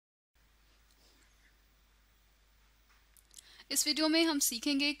इस वीडियो में हम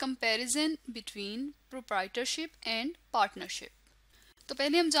सीखेंगे comparison between proprietorship and partnership. तो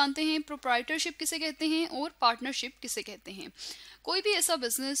पहले हम जानते हैं प्रोप्राइटरशिप किसे कहते हैं और पार्टनरशिप किसे कहते हैं। कोई भी ऐसा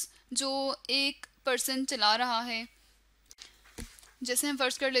बिजनेस जो एक पर्सन चला रहा है, जैसे हम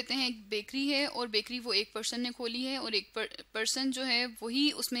फर्ज कर लेते हैं एक बेकरी है और बेकरी वो एक पर्सन ने खोली है और एक पर्सन जो है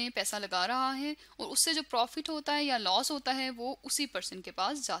वही उसमें पैसा लगा रहा है और उससे जो प्रॉफिट होता है या लॉस होता है वो उसी पर्सन के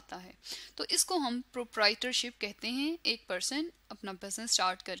पास जाता है। तो इसको हम प्रोप्राइटरशिप कहते हैं। एक पर्सन अपना बिजनेस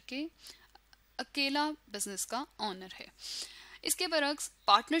स्टार्ट करके अकेला बिजनेस का ऑनर है। इसके बरक्स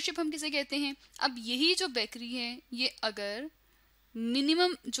पार्टनरशिप हम किसे कहते हैं। अब यही जो बेकरी है ये अगर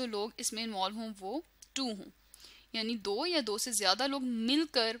मिनिमम जो लोग इसमें इन्वॉल्व हों वो 2 हों, यानी 2 या 2 से ज़्यादा लोग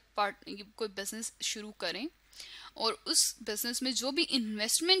मिलकर कोई बिजनेस शुरू करें और उस बिजनेस में जो भी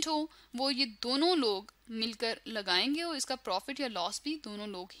इन्वेस्टमेंट हो वो ये दोनों लोग मिलकर लगाएंगे और इसका प्रॉफिट या लॉस भी दोनों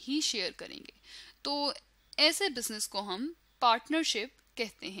लोग ही शेयर करेंगे। तो ऐसे बिजनेस को हम पार्टनरशिप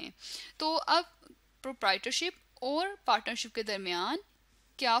कहते हैं। तो अब प्रोप्राइटरशिप और पार्टनरशिप के दरमियान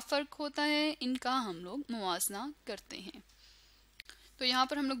क्या फ़र्क होता है, इनका हम लोग मुआवजा करते हैं। तो यहाँ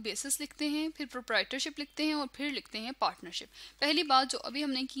पर हम लोग बेसिस लिखते हैं, फिर प्रोप्राइटरशिप लिखते हैं और फिर लिखते हैं पार्टनरशिप। पहली बात जो अभी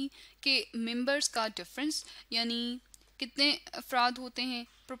हमने की कि मेंबर्स का डिफरेंस, यानी कितने अफराद होते हैं।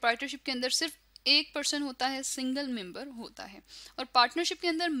 प्रोप्राइटरशिप के अंदर सिर्फ एक पर्सन होता है, सिंगल मेंबर होता है, और पार्टनरशिप के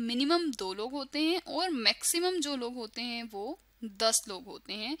अंदर मिनिमम 2 लोग होते हैं और मैक्सिमम जो लोग होते हैं वो 10 लोग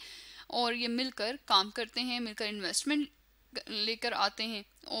होते हैं और ये मिलकर काम करते हैं, मिलकर इन्वेस्टमेंट लेकर आते हैं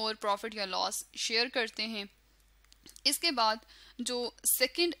और प्रॉफिट या लॉस शेयर करते हैं। इसके बाद जो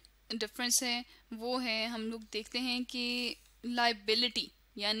सेकंड डिफरेंस है वो है, हम लोग देखते हैं कि लायबिलिटी,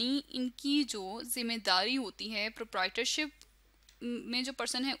 यानी इनकी जो जिम्मेदारी होती है प्रोप्राइटरशिप में जो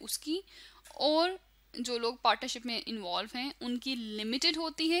पर्सन है उसकी, और जो लोग पार्टनरशिप में इन्वॉल्व हैं उनकी लिमिटेड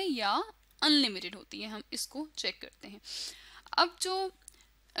होती है या अनलिमिटेड होती है। हम इसको चेक करते हैं। अब जो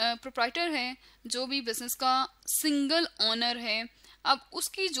प्रोप्राइटर है, जो भी बिजनेस का सिंगल ओनर है, अब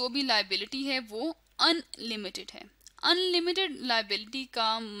उसकी जो भी लायबिलिटी है वो अनलिमिटेड है। अनलिमिटेड लायबिलिटी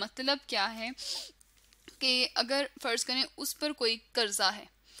का मतलब क्या है कि अगर फ़र्ज़ करें उस पर कोई कर्जा है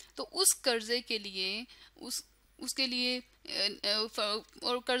तो उस कर्जे के लिए उसके लिए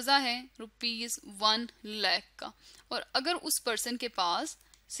और कर्जा है ₹1 लाख का, और अगर उस पर्सन के पास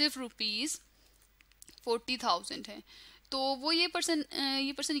सिर्फ ₹40,000 है तो वो ये पर्सन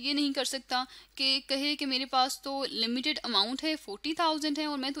ये नहीं कर सकता कि कहे कि मेरे पास तो लिमिटेड अमाउंट है, 40,000 है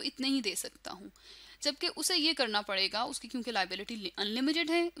और मैं तो इतने ही दे सकता हूँ, जबकि उसे ये करना पड़ेगा उसकी, क्योंकि लायबिलिटी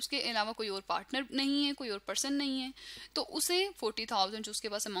अनलिमिटेड है, उसके अलावा कोई और पार्टनर नहीं है, कोई और पर्सन नहीं है, तो उसे 40,000 जो उसके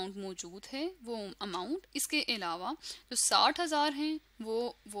पास अमाउंट मौजूद है वो अमाउंट, इसके अलावा जो 60,000 हैं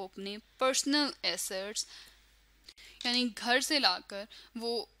वो अपने पर्सनल एसेट्स यानी घर से लाकर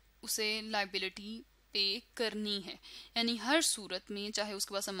वो उसे लायबिलिटी पे करनी है। यानी हर सूरत में, चाहे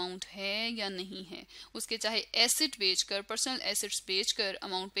उसके पास अमाउंट है या नहीं है, उसके चाहे एसेट बेचकर, पर्सनल एसेट्स बेचकर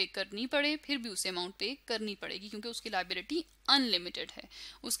अमाउंट पे करनी पड़े, फिर भी उसे अमाउंट पे करनी पड़ेगी, क्योंकि उसकी लायबिलिटी अनलिमिटेड है,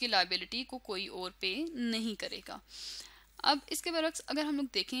 उसकी लायबिलिटी को कोई और पे नहीं करेगा। अब इसके बरक्स अगर हम लोग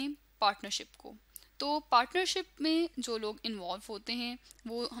देखें पार्टनरशिप को, तो पार्टनरशिप में जो लोग इन्वॉल्व होते हैं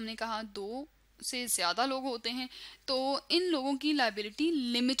वो हमने कहा 2 से ज़्यादा लोग होते हैं, तो इन लोगों की लायबिलिटी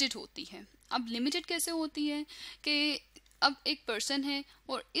लिमिटेड होती है। अब लिमिटेड कैसे होती है कि अब एक पर्सन है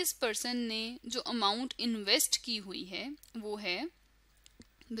और इस पर्सन ने जो अमाउंट इन्वेस्ट की हुई है वो है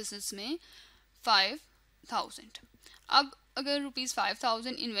बिजनेस में 5,000। अब अगर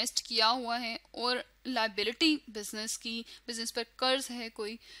 ₹5,000 इन्वेस्ट किया हुआ है और लायबिलिटी बिजनेस पर कर्ज है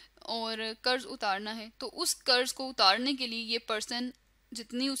कोई और कर्ज उतारना है, तो उस कर्ज को उतारने के लिए ये पर्सन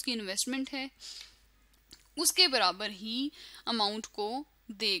जितनी उसकी इन्वेस्टमेंट है उसके बराबर ही अमाउंट को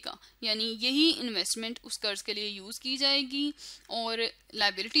देगा, यानी यही इन्वेस्टमेंट उस कर्ज के लिए यूज़ की जाएगी और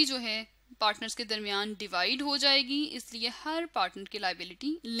लायबिलिटी जो है पार्टनर्स के दरमियान डिवाइड हो जाएगी, इसलिए हर पार्टनर की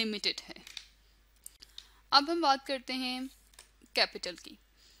लायबिलिटी लिमिटेड है। अब हम बात करते हैं कैपिटल की।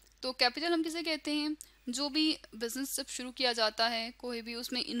 तो कैपिटल हम किसे कहते हैं, जो भी बिजनेस जब शुरू किया जाता है, कोई भी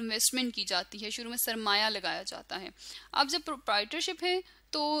उसमें इन्वेस्टमेंट की जाती है, शुरू में सरमाया लगाया जाता है। अब जब प्रोप्राइटरशिप है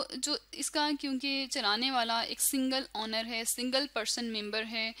तो जो इसका, क्योंकि चलाने वाला एक सिंगल ऑनर है, सिंगल पर्सन मेंबर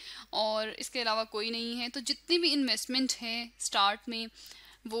है और इसके अलावा कोई नहीं है, तो जितनी भी इन्वेस्टमेंट है स्टार्ट में,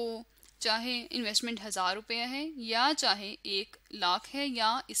 वो चाहे इन्वेस्टमेंट 1,000 रुपये है या चाहे 1 लाख है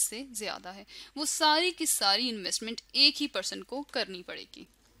या इससे ज़्यादा है, वो सारी की सारी इन्वेस्टमेंट एक ही पर्सन को करनी पड़ेगी।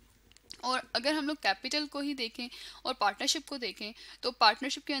 और अगर हम लोग कैपिटल को ही देखें और पार्टनरशिप को देखें, तो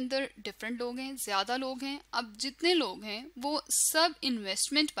पार्टनरशिप के अंदर डिफरेंट लोग हैं, ज़्यादा लोग हैं। अब जितने लोग हैं वो सब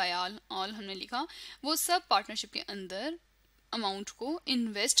इन्वेस्टमेंट बाय ऑल हमने लिखा, वो सब पार्टनरशिप के अंदर अमाउंट को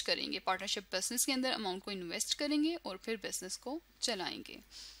इन्वेस्ट करेंगे, पार्टनरशिप बिजनेस के अंदर अमाउंट को इन्वेस्ट करेंगे और फिर बिजनेस को चलाएंगे।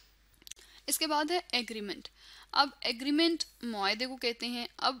 इसके बाद है एग्रीमेंट। अब एग्रीमेंट मुआहदे को कहते हैं।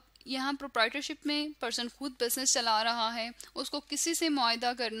 अब यहाँ प्रोप्राइटरशिप में पर्सन खुद बिजनेस चला रहा है, उसको किसी से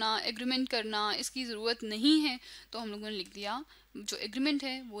मुआहदा करना, एग्रीमेंट करना इसकी ज़रूरत नहीं है, तो हम लोगों ने लिख दिया जो एग्रीमेंट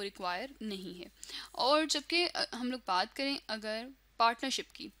है वो रिक्वायर नहीं है। और जबकि हम लोग बात करें अगर पार्टनरशिप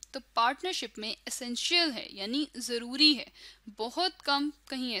की, तो पार्टनरशिप में एसेंशियल है यानी ज़रूरी है। बहुत कम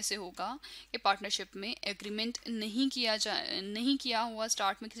कहीं ऐसे होगा कि पार्टनरशिप में एग्रीमेंट नहीं किया हुआ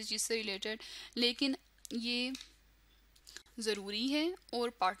स्टार्ट में किसी चीज़ से रिलेटेड, लेकिन ये ज़रूरी है और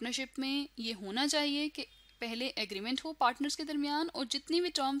पार्टनरशिप में ये होना चाहिए कि पहले एग्रीमेंट हो पार्टनर्स के दरमियान और जितनी भी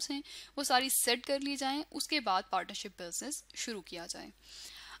टर्म्स हैं वो सारी सेट कर ली जाएं, उसके बाद पार्टनरशिप बिजनेस शुरू किया जाए।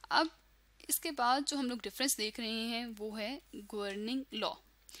 अब इसके बाद जो हम लोग डिफरेंस देख रहे हैं वो है गवर्निंग लॉ,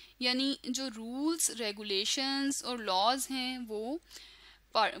 यानी जो रूल्स रेगुलेशंस और लॉज हैं वो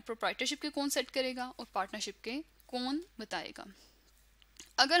प्रोप्राइटरशिप के कौन सेट करेगा और पार्टनरशिप के कौन बताएगा।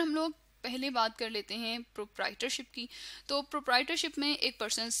 अगर हम लोग पहले बात कर लेते हैं प्रोप्राइटरशिप की, तो प्रोप्राइटरशिप में एक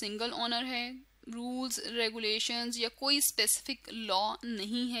पर्सन सिंगल ओनर है, रूल्स रेगुलेशंस या कोई स्पेसिफिक लॉ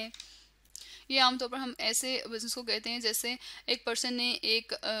नहीं है। ये आमतौर पर हम ऐसे बिजनेस को कहते हैं जैसे एक पर्सन ने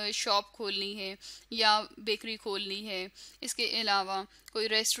एक शॉप खोलनी है या बेकरी खोलनी है, इसके अलावा कोई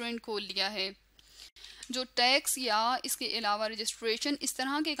रेस्टोरेंट खोल लिया है। जो टैक्स या इसके अलावा रजिस्ट्रेशन इस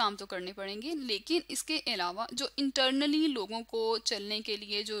तरह के काम तो करने पड़ेंगे, लेकिन इसके अलावा जो इंटरनली लोगों को चलने के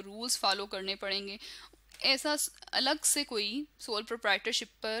लिए जो रूल्स फॉलो करने पड़ेंगे, ऐसा अलग से कोई सोल प्रोप्राइटरशिप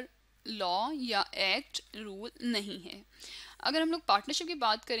पर लॉ या एक्ट रूल नहीं है। अगर हम लोग पार्टनरशिप की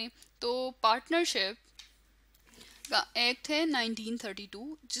बात करें तो पार्टनरशिप का एक्ट है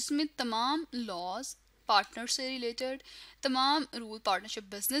 1932, जिसमें तमाम लॉज पार्टनर से रिलेटेड, तमाम रूल पार्टनरशिप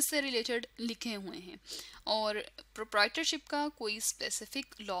बिजनेस से रिलेटेड लिखे हुए हैं और प्रोप्राइटरशिप का कोई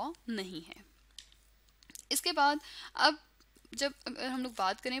स्पेसिफिक लॉ नहीं है। इसके बाद अब जब अगर हम लोग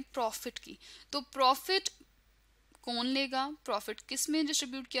बात करें प्रॉफिट की, तो प्रॉफिट कौन लेगा, प्रॉफिट किस में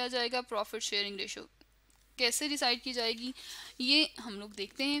डिस्ट्रीब्यूट किया जाएगा, प्रॉफिट शेयरिंग रेशो कैसे डिसाइड की जाएगी, ये हम लोग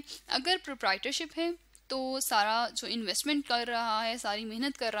देखते हैं। अगर प्रोप्राइटरशिप है तो सारा जो इन्वेस्टमेंट कर रहा है, सारी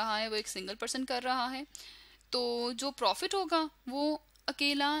मेहनत कर रहा है वो एक सिंगल पर्सन कर रहा है, तो जो प्रॉफिट होगा वो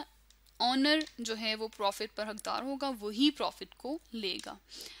अकेला ऑनर जो है वो प्रॉफिट पर हकदार होगा, वही प्रॉफिट को लेगा।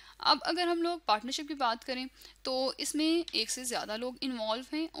 अब अगर हम लोग पार्टनरशिप की बात करें तो इसमें एक से ज़्यादा लोग इन्वॉल्व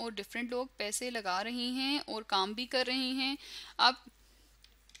हैं और डिफरेंट लोग पैसे लगा रहे हैं और काम भी कर रहे हैं। अब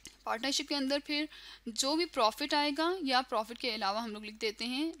पार्टनरशिप के अंदर फिर जो भी प्रॉफिट आएगा या प्रॉफिट के अलावा हम लोग लिख देते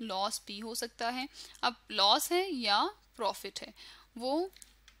हैं लॉस भी हो सकता है। अब लॉस है या प्रॉफिट है वो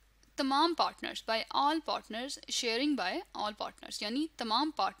तमाम partners bye all partners sharing bye all partners, यानी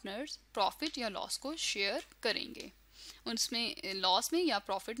तमाम पार्टनर्स प्रॉफिट या लॉस को शेयर करेंगे। उसमें लॉस में या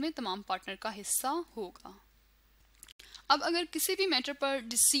प्रॉफिट में तमाम पार्टनर का हिस्सा होगा। अब अगर किसी भी मैटर पर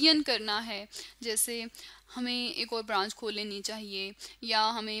डिसीजन करना है, जैसे हमें एक और ब्रांच खोल लेनी चाहिए या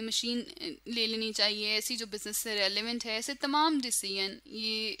हमें मशीन ले लेनी चाहिए, ऐसी जो बिजनेस से रेलेवेंट है, ऐसे तमाम डिसीजन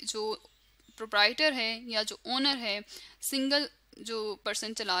ये जो प्रोप्राइटर है या जो ओनर है, सिंगल जो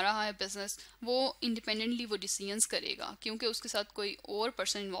पर्सन चला रहा है बिजनेस, वो इंडिपेंडेंटली वो डिसीजंस करेगा क्योंकि उसके साथ कोई और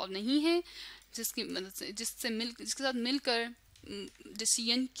पर्सन इन्वॉल्व नहीं है जिसकी मदद से जिसके साथ मिलकर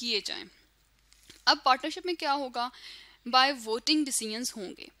डिसीजन किए जाएं। अब पार्टनरशिप में क्या होगा, बाय वोटिंग डिसीजंस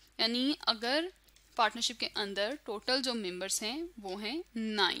होंगे, यानी अगर पार्टनरशिप के अंदर टोटल जो मेंबर्स हैं वो हैं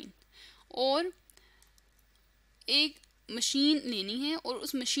 9 और एक मशीन लेनी है और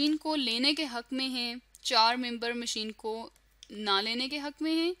उस मशीन को लेने के हक में हैं 4 मेंबर, मशीन को ना लेने के हक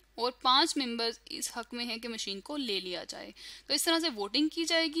में हैं और 5 मेंबर्स इस हक में हैं कि मशीन को ले लिया जाए। तो इस तरह से वोटिंग की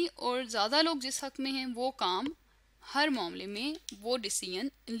जाएगी और ज़्यादा लोग जिस हक में हैं वो काम हर मामले में वो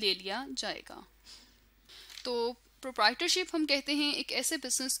डिसीजन ले लिया जाएगा। तो प्रोप्राइटरशिप हम कहते हैं एक ऐसे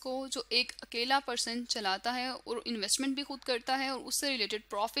बिजनेस को जो एक अकेला पर्सन चलाता है और इन्वेस्टमेंट भी खुद करता है और उससे रिलेटेड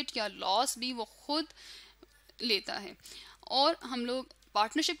प्रॉफिट या लॉस भी वो खुद लेता है। और हम लोग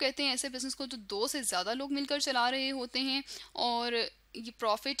पार्टनरशिप कहते हैं ऐसे बिजनेस को जो 2 से ज़्यादा लोग मिलकर चला रहे होते हैं और ये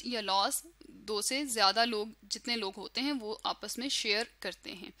प्रॉफिट या लॉस 2 से ज़्यादा लोग जितने लोग होते हैं वो आपस में शेयर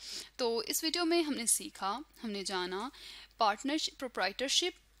करते हैं। तो इस वीडियो में हमने सीखा, हमने जाना पार्टनरशिप,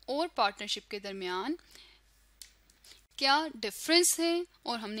 प्रोप्राइटरशिप और पार्टनरशिप के दरमियान क्या डिफरेंस है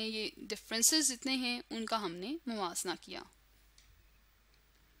और हमने ये डिफरेंसेस जितने हैं उनका हमने मुवाजना किया।